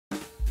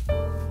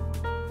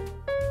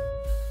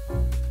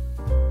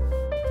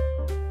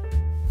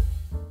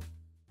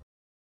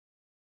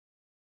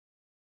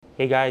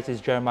Hey guys, it's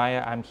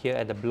Jeremiah. I'm here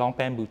at the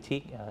Blancpain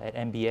boutique at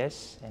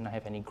MBS, and I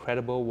have an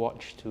incredible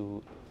watch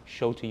to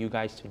show to you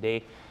guys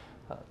today.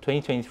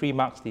 2023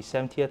 marks the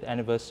 70th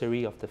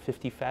anniversary of the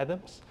 50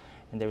 Fathoms,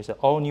 and there is an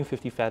all-new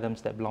 50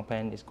 Fathoms that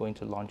Blancpain is going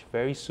to launch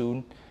very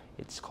soon.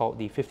 It's called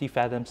the 50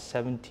 Fathoms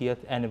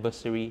 70th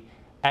Anniversary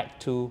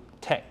Act 2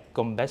 Tech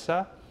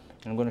Gombessa,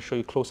 and I'm going to show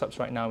you close-ups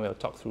right now and we'll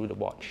talk through the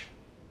watch.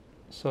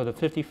 So the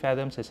 50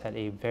 Fathoms has had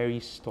a very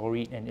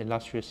storied and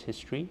illustrious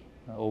history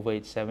over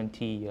its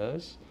 70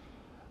 years.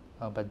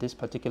 But this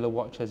particular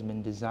watch has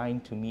been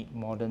designed to meet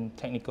modern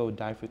technical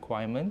dive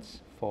requirements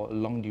for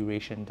long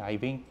duration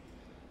diving,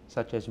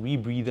 such as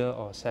rebreather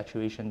or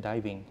saturation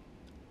diving.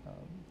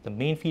 The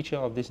main feature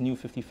of this new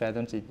 50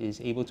 Fathoms is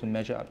able to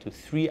measure up to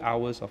 3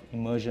 hours of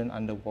immersion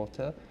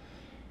underwater,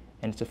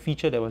 and it's a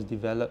feature that was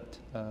developed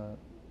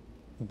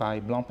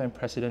by Blancpain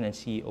President and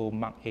CEO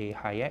Marc A,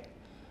 Hayek,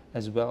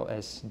 as well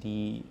as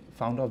the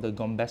founder of the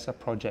Gombessa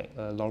Project,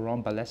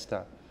 Laurent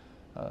Ballesta.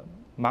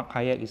 Marc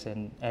Hayek is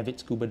an avid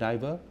scuba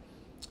diver,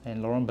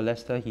 and Laurent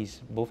Ballesta, he's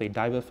both a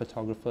diver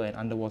photographer and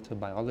underwater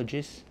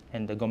biologist.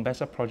 And the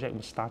Gombessa Project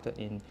was started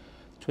in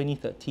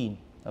 2013,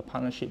 a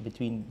partnership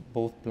between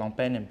both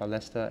Blancpain and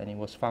Ballesta, and it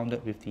was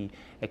founded with the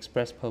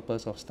express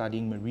purpose of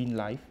studying marine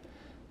life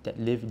that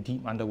live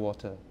deep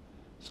underwater.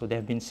 So there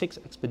have been 6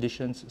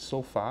 expeditions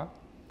so far,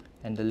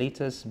 and the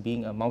latest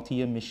being a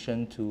multi-year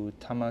mission to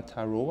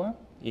Tamataroa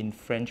in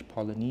French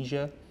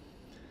Polynesia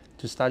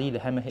to study the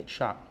hammerhead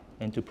shark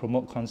and to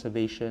promote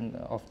conservation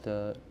of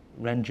the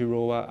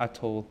Rangiroa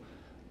Atoll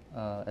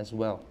as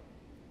well.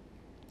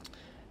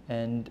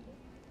 And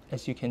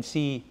as you can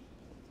see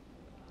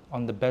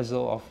on the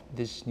bezel of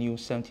this new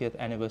 70th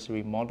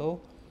anniversary model,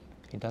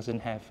 it doesn't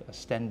have a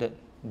standard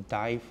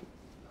dive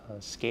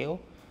scale.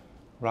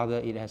 Rather,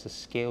 it has a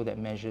scale that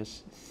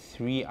measures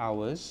 3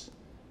 hours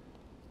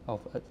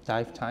of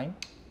dive time,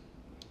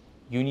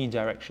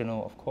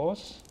 unidirectional of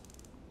course.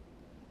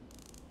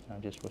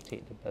 I'll just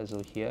rotate the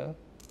bezel here.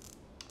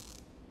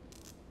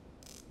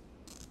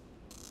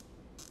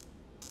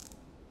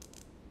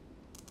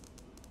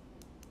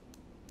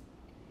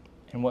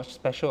 And what's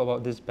special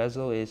about this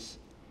bezel is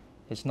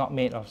it's not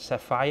made of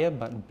sapphire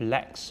but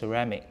black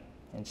ceramic.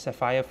 And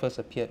sapphire first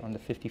appeared on the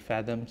 50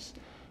 Fathoms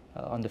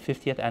on the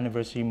 50th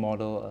anniversary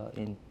model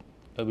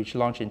which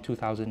launched in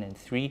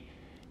 2003.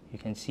 You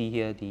can see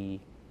here the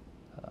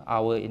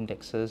hour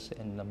indexes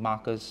and the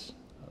markers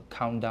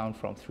count down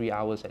from 3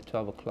 hours at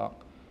 12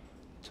 o'clock,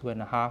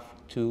 2.5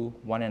 to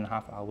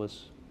 1.5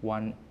 hours,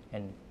 1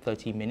 and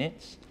 30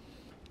 minutes.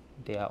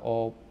 They are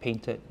all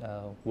painted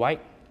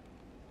white,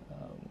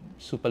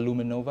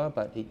 superluminova,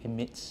 but it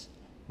emits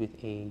with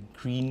a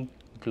green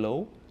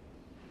glow.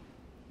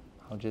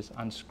 I'll just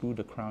unscrew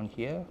the crown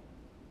here.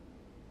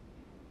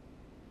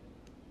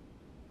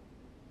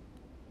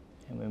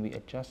 And when we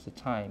adjust the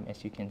time,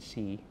 as you can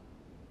see,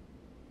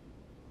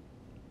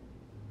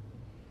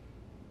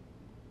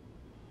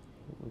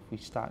 if we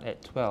start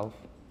at 12,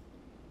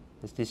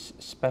 there's this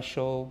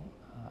special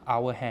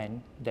hour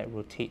hand that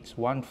rotates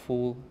 1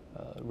 full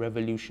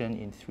revolution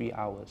in 3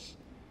 hours.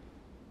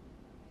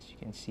 As you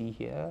can see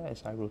here,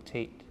 as I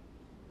rotate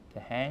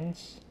the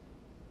hands,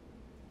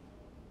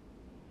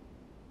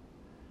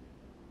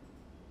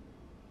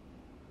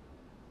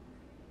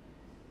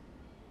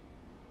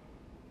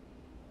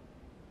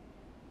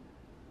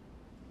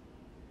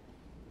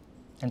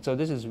 and so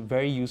this is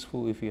very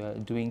useful if you are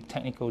doing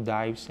technical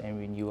dives and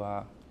when you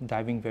are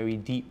diving very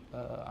deep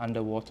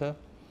underwater.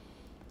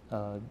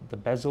 The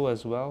bezel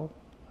as well,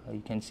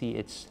 you can see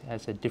it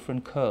has a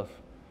different curve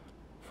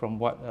from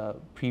what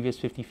previous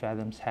 50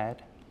 Fathoms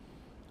had,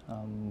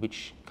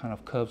 which kind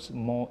of curves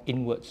more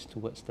inwards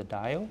towards the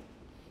dial.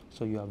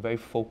 So you are very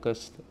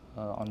focused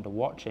on the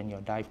watch and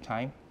your dive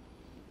time.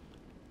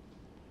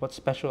 What's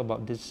special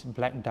about this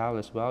black dial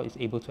as well is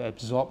able to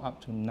absorb up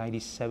to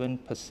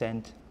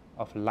 97%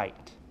 of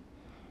light.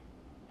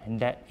 And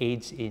that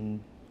aids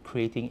in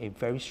creating a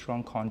very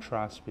strong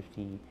contrast with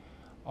the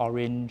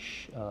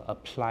orange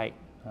applied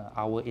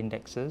hour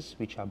indexes,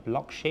 which are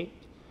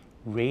block-shaped,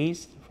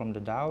 raised from the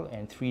dial,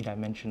 and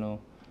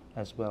 3-dimensional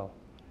as well.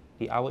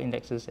 The hour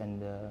indexes and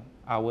the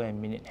hour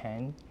and minute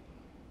hand,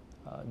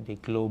 they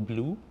glow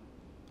blue.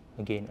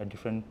 Again, a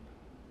different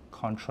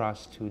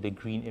contrast to the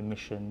green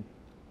emission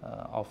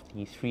of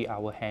the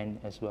 3-hour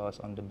hand as well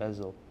as on the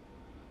bezel.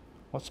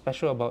 What's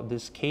special about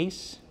this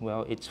case?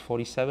 Well, it's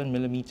 47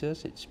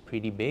 millimeters, it's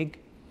pretty big,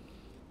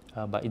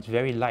 but it's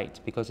very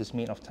light because it's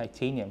made of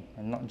titanium,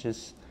 and not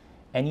just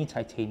any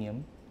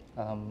titanium,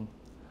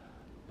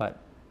 but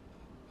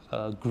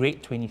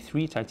grade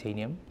 23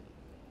 titanium,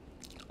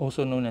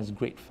 also known as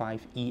grade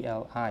 5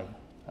 ELI.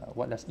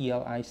 What does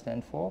ELI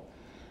stand for?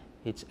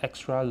 It's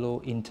extra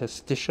low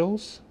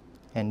interstitials,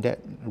 and that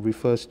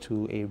refers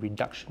to a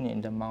reduction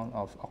in the amount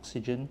of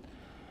oxygen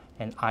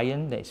and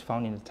iron that is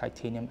found in the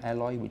titanium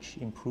alloy, which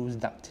improves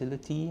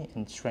ductility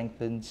and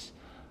strengthens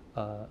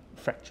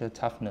fracture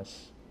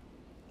toughness.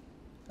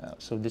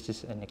 So this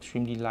is an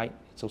extremely light,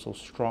 it's also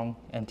strong,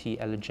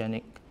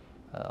 anti-allergenic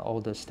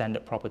all the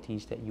standard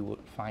properties that you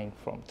would find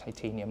from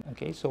titanium.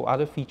 Okay, so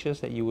other features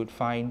that you would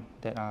find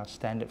that are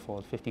standard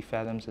for 50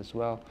 fathoms as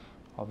well,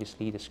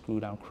 obviously the screw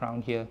down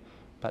crown here,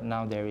 but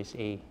now there is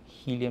a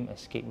helium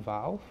escape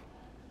valve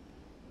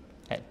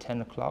at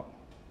 10 o'clock.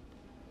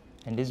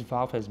 And this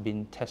valve has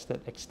been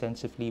tested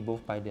extensively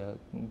both by the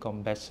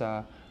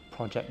Gombessa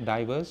Project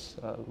divers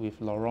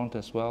with Laurent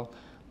as well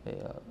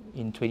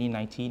in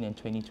 2019 and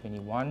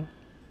 2021.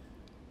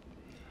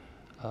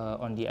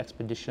 On the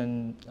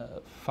expedition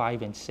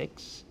 5 and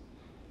 6.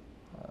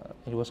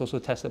 It was also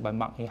tested by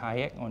Marc A.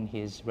 Hayek on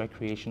his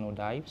recreational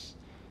dives.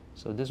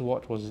 So this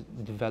watch was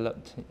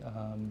developed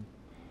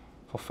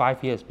for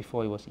 5 years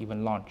before it was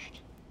even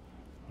launched.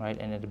 Right?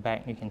 And at the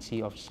back you can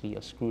see obviously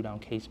a screw down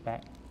case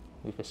back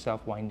with a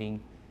self-winding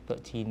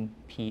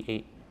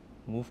 13P8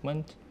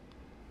 movement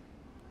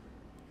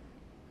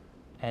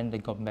and the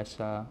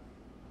Gombessa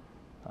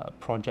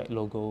Project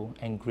logo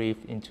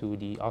engraved into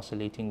the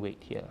oscillating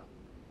weight here.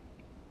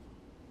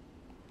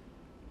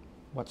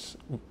 What's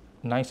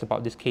nice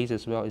about this case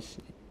as well is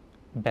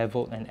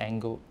beveled and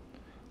angled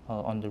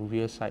on the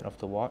rear side of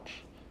the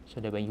watch, so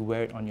that when you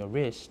wear it on your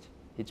wrist,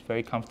 it's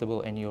very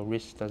comfortable and your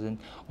wrist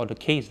doesn't, or the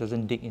case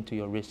doesn't dig into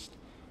your wrist.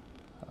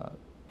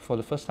 For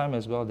the first time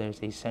as well,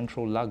 there's a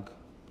central lug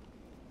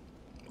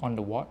on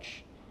the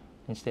watch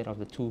instead of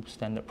the two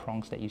standard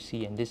prongs that you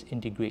see, and this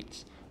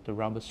integrates the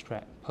rubber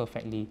strap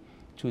perfectly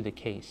to the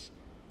case.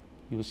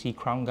 You will see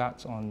crown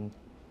guards on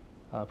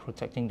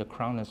protecting the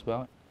crown as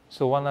well.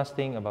 So one last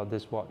thing about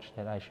this watch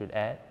that I should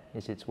add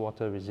is its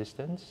water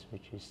resistance,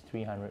 which is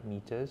 300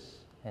 meters,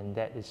 and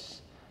that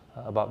is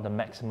about the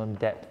maximum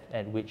depth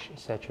at which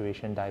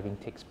saturation diving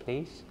takes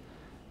place.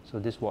 So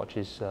this watch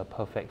is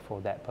perfect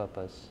for that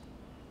purpose.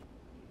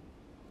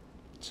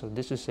 So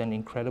this is an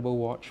incredible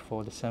watch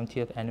for the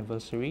 70th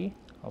anniversary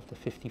of the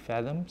 50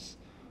 Fathoms,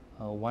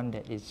 one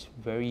that is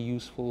very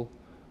useful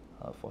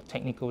for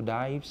technical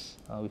dives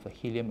with a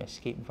helium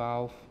escape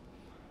valve,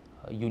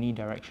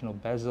 unidirectional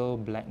bezel,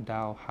 black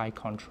dial, high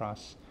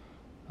contrast,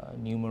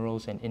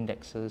 numerals and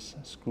indexes,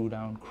 screw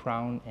down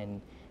crown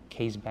and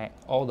case back,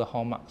 all the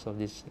hallmarks of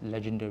this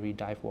legendary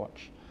dive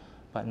watch,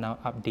 but now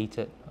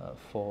updated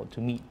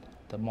to meet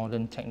the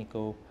modern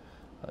technical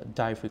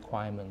dive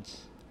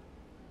requirements.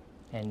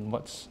 And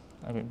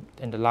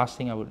the last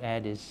thing I would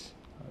add is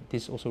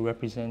this also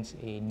represents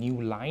a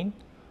new line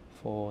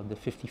for the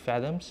 50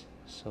 Fathoms,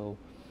 so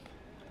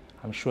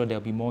I'm sure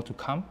there'll be more to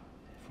come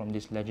from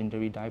this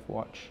legendary dive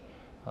watch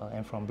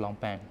and from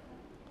Blancpain.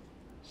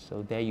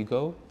 So there you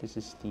go. This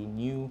is the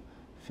new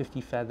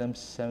 50 Fathoms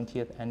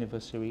 70th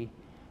anniversary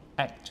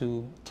Act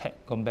 2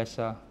 Tech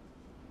Gombessa,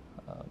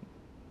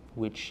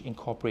 which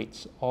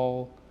incorporates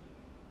all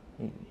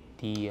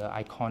the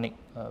iconic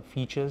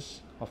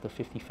features of the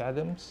 50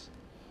 Fathoms,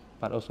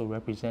 but also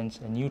represents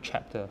a new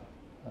chapter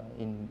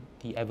in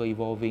the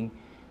ever-evolving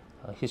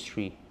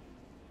history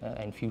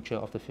and future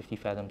of the 50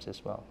 Fathoms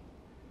as well.